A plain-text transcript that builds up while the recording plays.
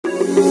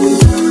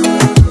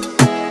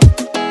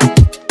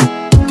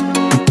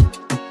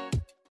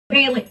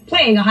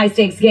playing a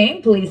high-stakes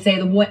game. Police say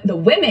the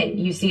women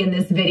you see in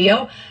this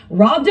video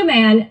robbed a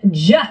man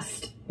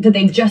that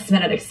they just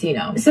met at a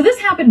casino. So this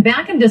happened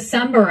back in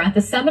December at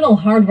the Seminole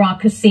Hard Rock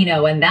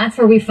Casino, and that's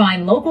where we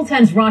find Local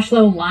 10's Rosh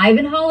Lowe live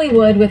in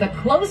Hollywood with a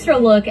closer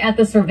look at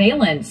the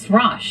surveillance.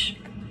 Rosh.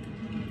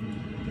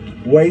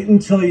 Wait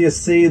until you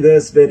see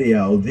this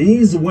video.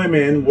 These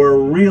women were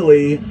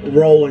really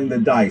rolling the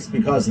dice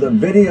because the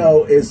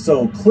video is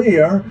so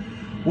clear,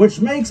 which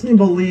makes me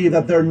believe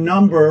that their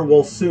number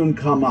will soon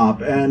come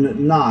up,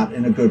 and not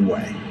in a good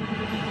way.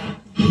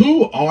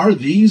 Who are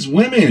these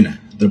women?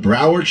 The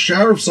Broward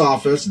Sheriff's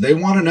Office, they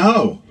want to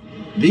know.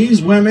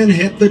 These women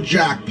hit the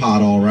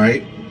jackpot, all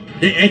right.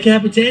 It can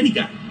happen to any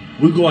guy.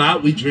 We go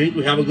out, we drink,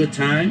 we have a good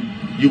time.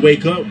 You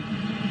wake up,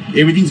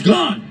 everything's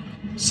gone.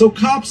 So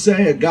cops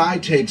say a guy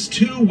takes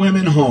 2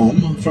 women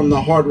home from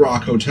the Hard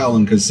Rock Hotel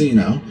and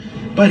Casino,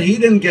 but he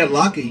didn't get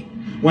lucky.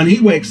 When he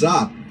wakes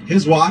up,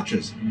 his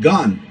watches,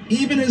 gun,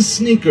 even his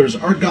sneakers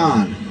are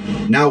gone.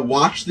 Now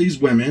watch these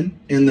women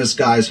in this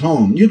guy's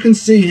home. You can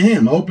see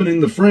him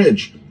opening the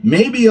fridge,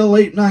 maybe a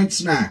late night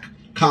snack.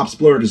 Cops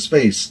blurred his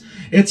face.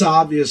 It's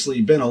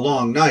obviously been a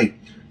long night.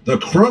 The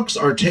crooks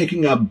are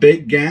taking a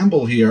big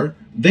gamble here.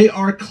 They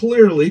are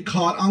clearly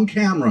caught on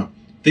camera.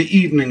 The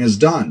evening is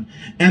done,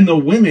 and the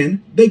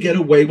women, they get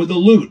away with the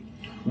loot.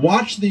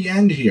 Watch the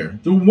end here.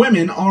 The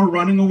women are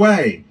running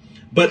away,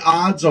 but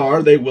odds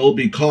are they will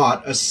be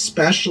caught,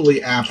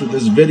 especially after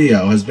this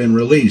video has been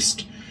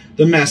released.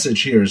 The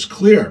message here is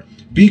clear.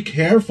 Be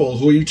careful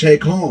who you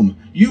take home.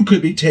 You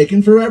could be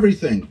taken for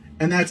everything,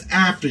 and that's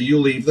after you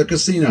leave the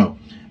casino.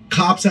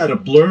 Cops had to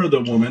blur the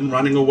woman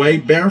running away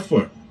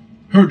barefoot.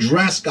 Her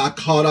dress got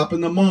caught up in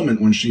the moment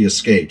when she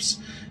escapes.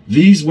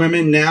 These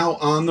women now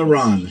on the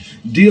run,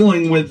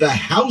 dealing with the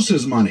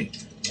house's money,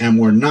 and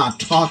we're not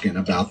talking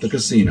about the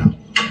casino.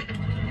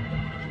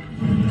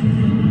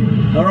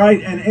 All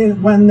right,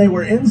 and when they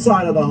were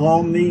inside of the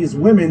home, these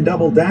women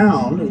doubled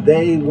down.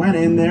 They went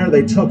in there,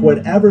 they took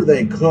whatever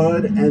they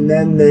could, and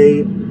then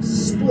they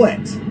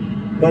split.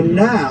 But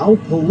now,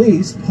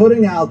 police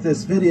putting out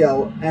this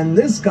video, and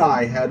this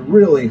guy had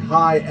really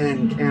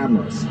high-end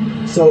cameras.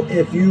 So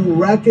if you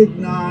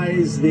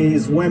recognize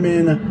these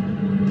women,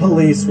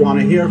 police want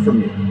to hear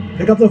from you.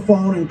 Pick up the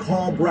phone and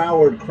call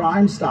Broward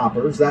Crime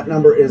Stoppers. That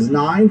number is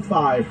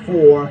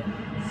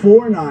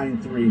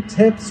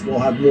 954-493-TIPS. We'll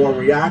have more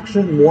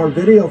reaction, more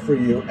video for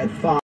you at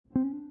 5.